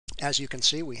As you can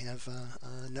see, we have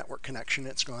a network connection.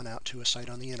 It's gone out to a site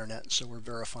on the internet, so we're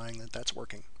verifying that that's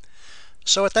working.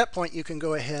 So at that point, you can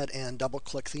go ahead and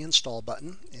double-click the Install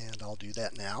button, and I'll do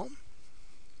that now.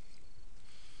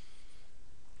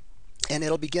 And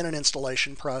it'll begin an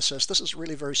installation process. This is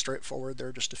really very straightforward. There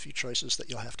are just a few choices that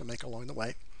you'll have to make along the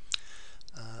way.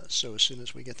 So as soon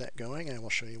as we get that going, I will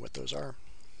show you what those are.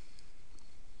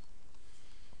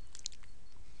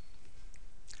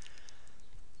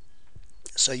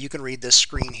 So you can read this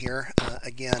screen here.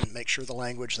 Again, make sure the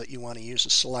language that you want to use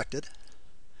is selected.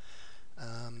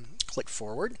 Click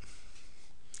forward,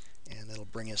 and it'll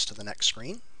bring us to the next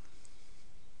screen.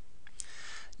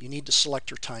 You need to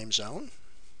select your time zone.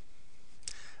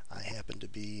 I happen to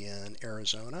be in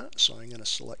Arizona, so I'm going to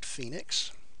select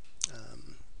Phoenix.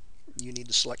 You need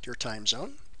to select your time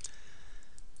zone.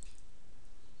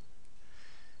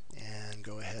 And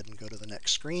go ahead and go to the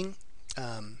next screen.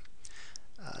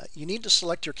 You need to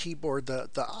select your keyboard.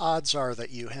 The odds are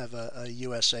that you have a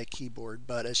USA keyboard,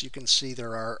 but as you can see,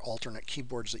 there are alternate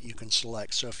keyboards that you can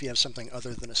select. So if you have something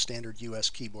other than a standard US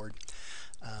keyboard,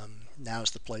 now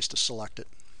is the place to select it.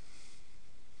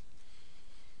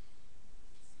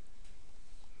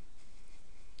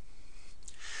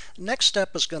 Next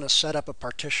step is going to set up a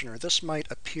partitioner. This might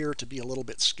appear to be a little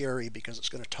bit scary because it's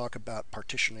going to talk about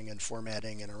partitioning and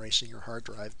formatting and erasing your hard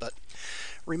drive, but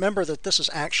remember that this is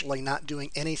actually not doing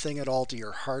anything at all to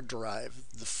your hard drive.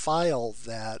 The file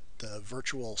that the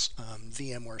virtual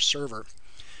VMware server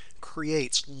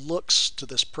creates looks to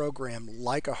this program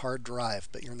like a hard drive,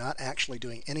 but you're not actually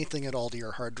doing anything at all to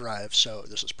your hard drive, so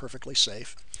this is perfectly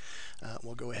safe.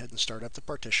 We'll go ahead and start up the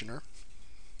partitioner.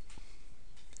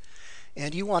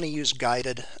 And you want to use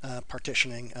guided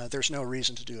partitioning. There's no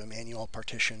reason to do a manual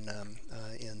partition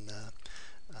in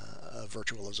a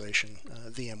virtualization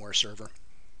VMware server.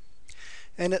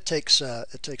 And it takes a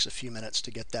few minutes to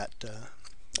get that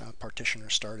partitioner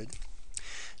started.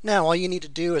 Now all you need to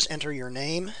do is enter your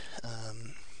name,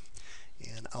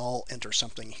 and I'll enter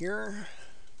something here.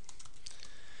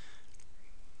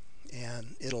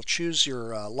 And it'll choose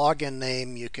your login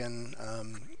name. You can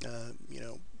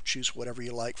choose whatever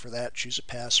you like for that. Choose a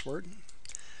password.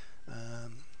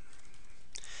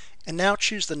 And now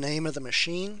choose the name of the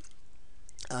machine.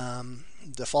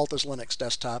 Default is Linux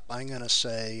desktop. I'm going to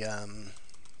say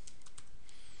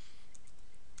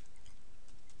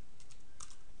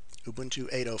Ubuntu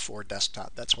 8.04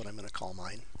 desktop. That's what I'm going to call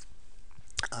mine.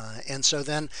 And so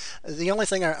then the only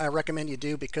thing I recommend you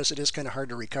do, because it is kind of hard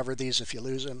to recover these if you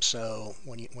lose them, so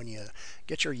when you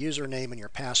get your username and your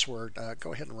password,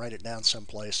 go ahead and write it down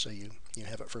someplace so you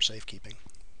have it for safekeeping.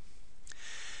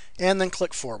 And then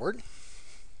click forward.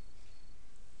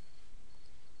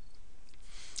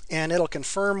 And it'll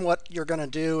confirm what you're going to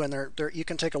do, and you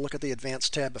can take a look at the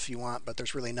Advanced tab if you want, but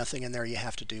there's really nothing in there you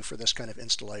have to do for this kind of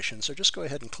installation. So just go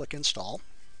ahead and click Install.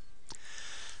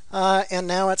 And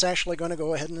now it's actually going to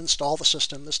go ahead and install the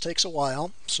system. This takes a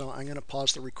while, so I'm going to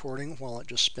pause the recording while it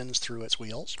just spins through its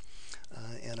wheels,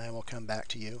 and I will come back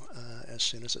to you as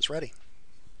soon as it's ready.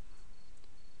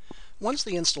 Once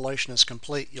the installation is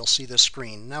complete, you'll see this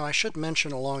screen. Now I should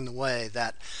mention along the way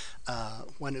that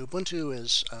when Ubuntu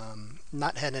has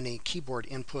not had any keyboard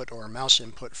input or mouse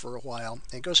input for a while,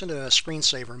 it goes into a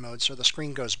screensaver mode, so the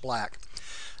screen goes black.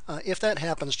 If that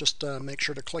happens, just make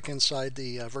sure to click inside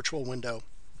the virtual window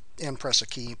and press a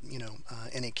key.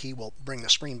 Any key will bring the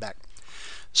screen back.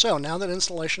 So now that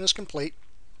installation is complete,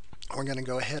 we're going to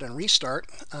go ahead and restart,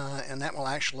 and that will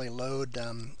actually load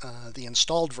the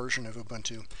installed version of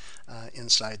Ubuntu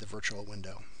inside the virtual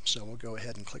window. So we'll go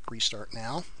ahead and click Restart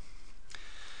now.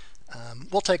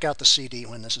 We'll take out the CD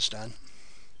when this is done.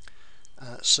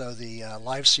 So the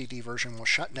live CD version will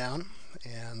shut down,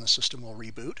 and the system will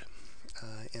reboot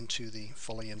into the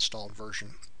fully installed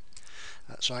version.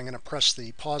 So I'm going to press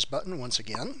the pause button once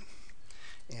again,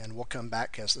 and we'll come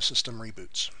back as the system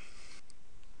reboots.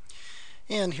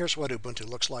 And here's what Ubuntu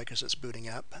looks like as it's booting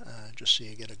up, just so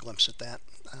you get a glimpse at that.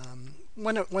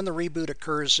 When the reboot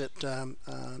occurs,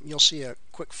 you'll see a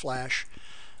quick flash,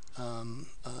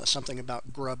 something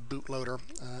about grub bootloader,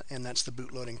 and that's the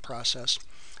bootloading process.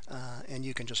 And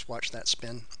you can just watch that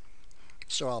spin.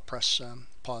 So I'll press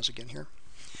pause again here.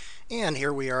 And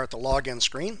here we are at the login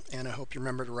screen, and I hope you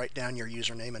remember to write down your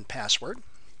username and password.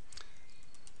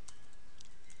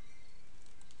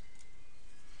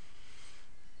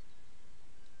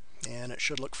 And it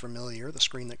should look familiar. The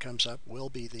screen that comes up will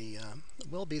be the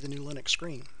new Linux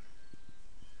screen.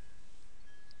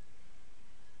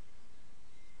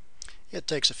 It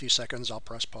takes a few seconds. I'll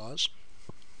press pause.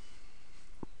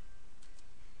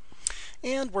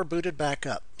 And we're booted back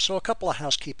up. So a couple of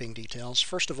housekeeping details.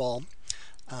 First of all,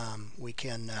 we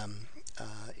can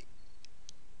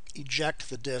eject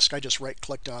the disk. I just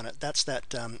right-clicked on it. That's that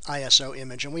ISO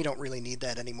image, and we don't really need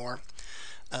that anymore.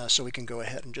 So we can go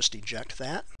ahead and just eject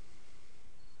that.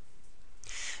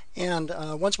 And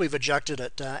once we've ejected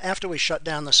it, after we shut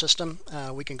down the system,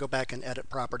 we can go back and edit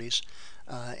properties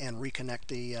and reconnect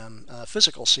the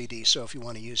physical CD. So if you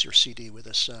want to use your CD with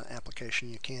this application,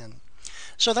 you can.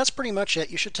 So that's pretty much it.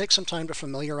 You should take some time to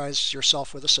familiarize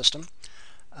yourself with the system.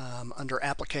 Under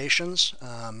Applications,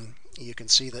 you can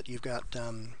see that you've got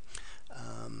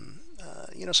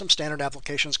some standard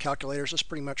applications. Calculators is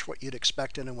pretty much what you'd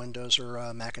expect in a Windows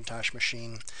or Macintosh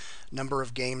machine. Number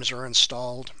of games are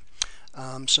installed.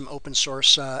 Some open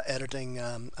source editing,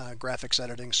 graphics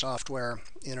editing software,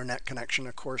 internet connection,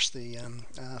 of course, the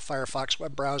Firefox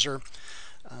web browser.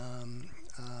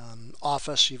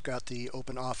 Office, you've got the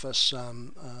Open Office,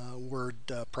 word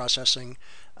processing,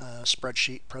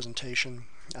 spreadsheet presentation,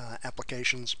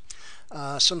 applications.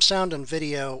 Some sound and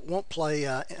video. Won't play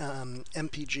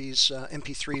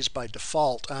MP3s by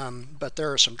default, but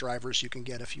there are some drivers you can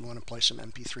get if you want to play some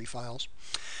MP3 files.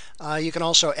 You can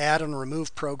also add and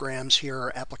remove programs here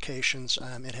or applications.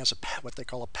 It has what they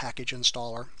call a package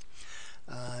installer,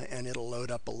 and it'll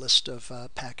load up a list of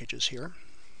packages here.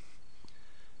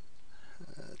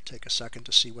 Take a second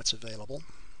to see what's available.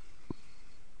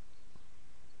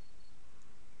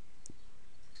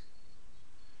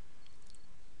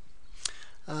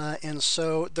 And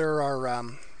so there are,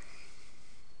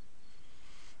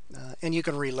 and you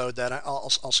can reload that.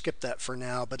 I'll skip that for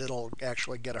now, but it'll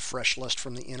actually get a fresh list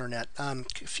from the internet. A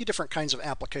few different kinds of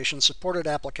applications. Supported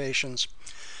applications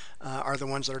are the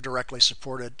ones that are directly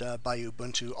supported by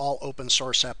Ubuntu. All open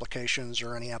source applications,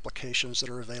 or any applications that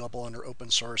are available under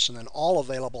open source, and then all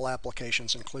available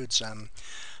applications include some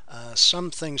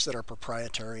things that are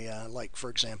proprietary, like for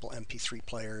example MP3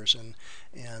 players and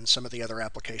some of the other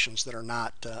applications that are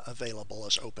not available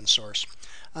as open source.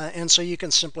 And so you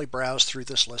can simply browse through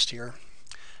this list here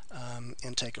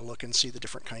and take a look and see the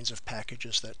different kinds of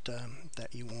packages that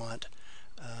you want.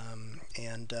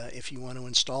 And if you want to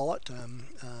install it,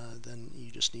 then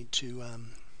you just need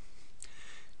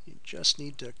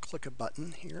to click a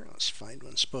button here. Let's find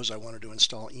one. Suppose I wanted to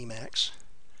install Emacs,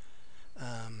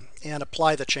 and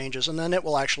apply the changes, and then it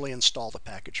will actually install the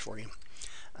package for you.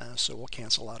 So we'll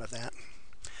cancel out of that.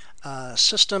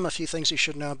 System, a few things you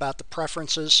should know about the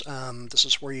preferences. This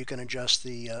is where you can adjust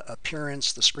the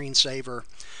appearance, the screensaver,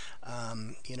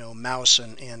 mouse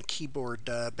and keyboard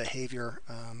behavior,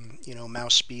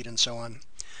 mouse speed and so on.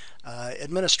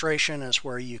 Administration is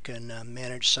where you can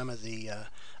manage some of the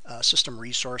system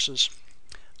resources.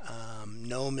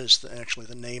 GNOME is actually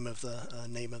the name of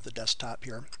the desktop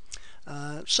here.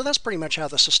 So that's pretty much how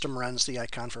the system runs. The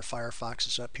icon for Firefox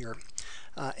is up here.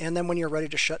 And then when you're ready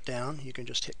to shut down, you can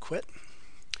just hit quit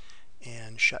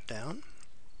and shut down.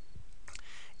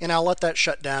 And I'll let that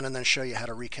shut down and then show you how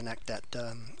to reconnect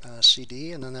that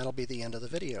CD, and then that'll be the end of the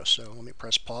video. So let me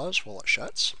press pause while it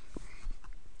shuts.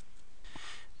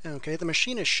 Okay, the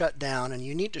machine is shut down, and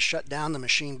you need to shut down the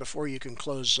machine before you can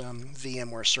close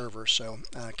VMware Server. So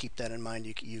keep that in mind.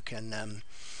 You can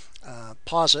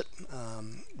pause it,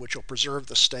 which will preserve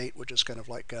the state, which is kind of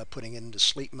like putting it into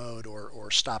sleep mode,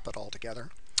 or stop it altogether.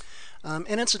 And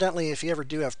incidentally, if you ever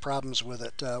do have problems with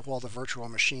it while the virtual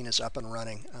machine is up and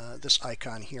running, this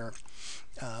icon here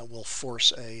will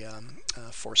force a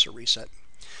reset.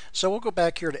 So we'll go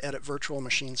back here to Edit Virtual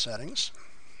Machine Settings,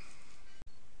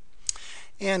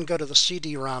 and go to the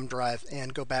CD-ROM drive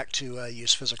and go back to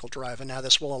Use Physical Drive. And now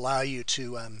this will allow you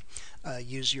to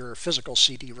use your physical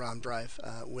CD-ROM drive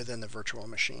within the virtual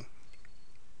machine.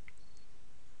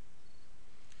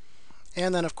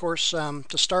 And then, of course,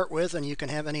 to start with, and you can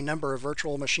have any number of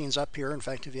virtual machines up here. In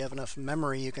fact, if you have enough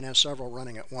memory, you can have several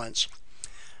running at once.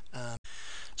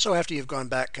 So after you've gone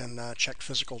back and checked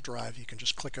physical drive, you can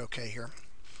just click OK here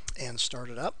and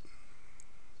start it up.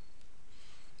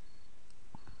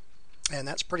 And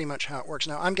that's pretty much how it works.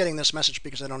 Now, I'm getting this message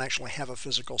because I don't actually have a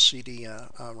physical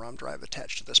CD-ROM drive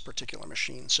attached to this particular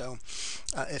machine. So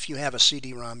if you have a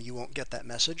CD-ROM, you won't get that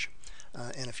message.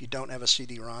 And if you don't have a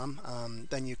CD-ROM,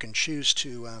 then you can choose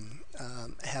to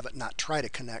have it not try to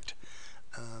connect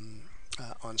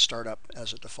on startup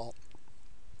as a default.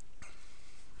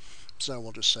 So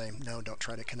we'll just say, no, don't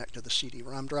try to connect to the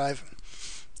CD-ROM drive.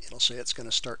 It'll say it's going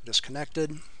to start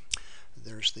disconnected.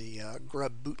 There's the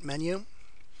grub boot menu.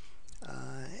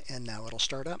 And now it'll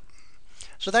start up.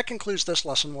 So that concludes this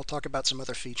lesson. We'll talk about some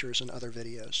other features in other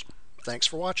videos. Thanks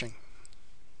for watching.